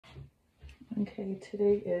Okay,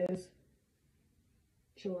 today is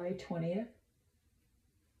July 20th.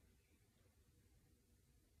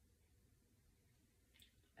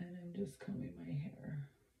 And I'm just combing my hair.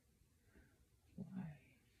 Why?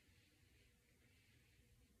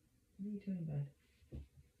 What are you doing, bud?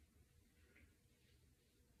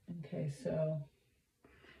 Okay, so,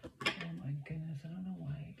 oh my goodness, I don't know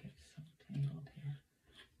why it gets so tangled here.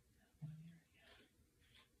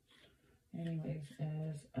 Anyways,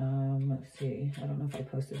 let's see, I don't know if I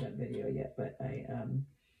posted that video yet, but I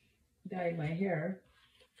dyed my hair.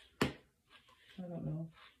 I don't know,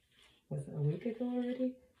 was it a week ago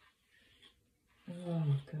already? Oh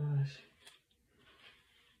gosh,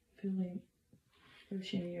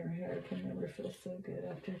 brushing your hair can never feel so good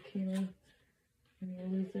after chemo when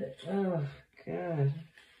you lose it. Oh god,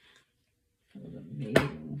 that was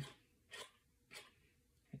amazing.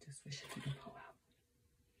 I just wish it didn't pull out.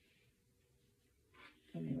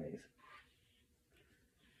 Anyways,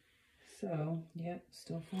 so yep,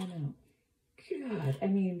 still falling out. God, I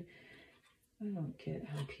mean, I don't get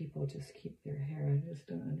how people just keep their hair. I just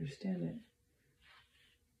don't understand it.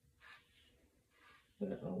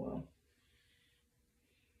 But oh well.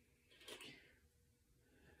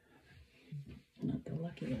 Not the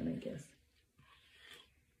lucky one, I guess.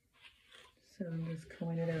 So I'm just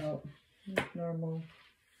combing it out like normal.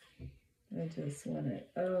 I just want it.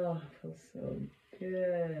 Oh, it feels so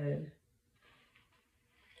good.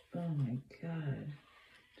 Oh my god.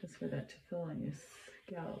 Just for that to feel on your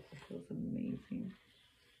scalp, it feels amazing.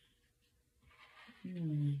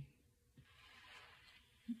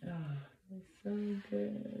 Oh, it feels so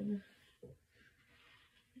good.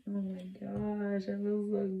 Oh my gosh, it feels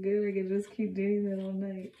so good. I could just keep doing that all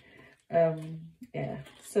night. Yeah.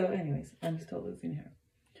 So anyways, I'm still losing hair.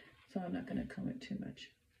 So I'm not gonna comb it too much.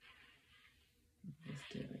 Just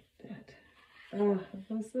do it like that. Oh, it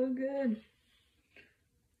feels so good.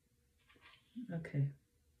 Okay.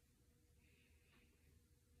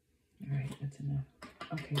 All right, that's enough.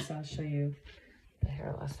 Okay, so I'll show you the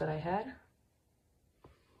hair loss that I had,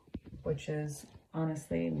 which is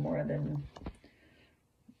honestly more than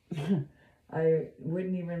I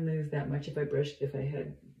wouldn't even lose that much if I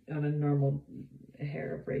had on a normal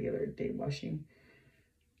hair of regular day washing.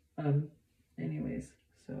 Anyways,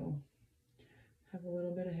 so have a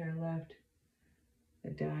little bit of hair left.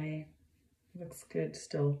 The dye looks good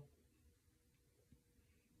still.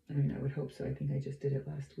 I mean, I would hope so. I think I just did it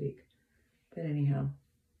last week. But anyhow,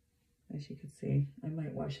 as you can see, I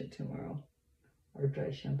might wash it tomorrow or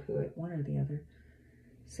dry shampoo it, one or the other.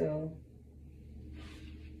 So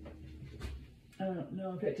I don't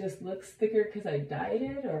know if it just looks thicker because I dyed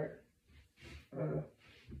it or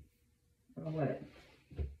what.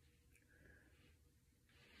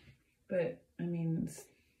 But I mean,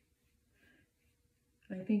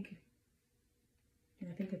 I think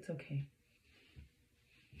it's okay.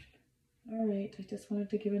 All right, I just wanted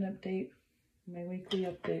to give an update, my weekly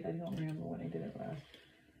update. I don't remember when I did it last.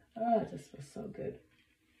 Oh, it just was so good.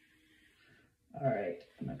 All right,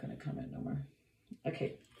 I'm not gonna comment no more.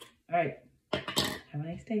 Okay, all right.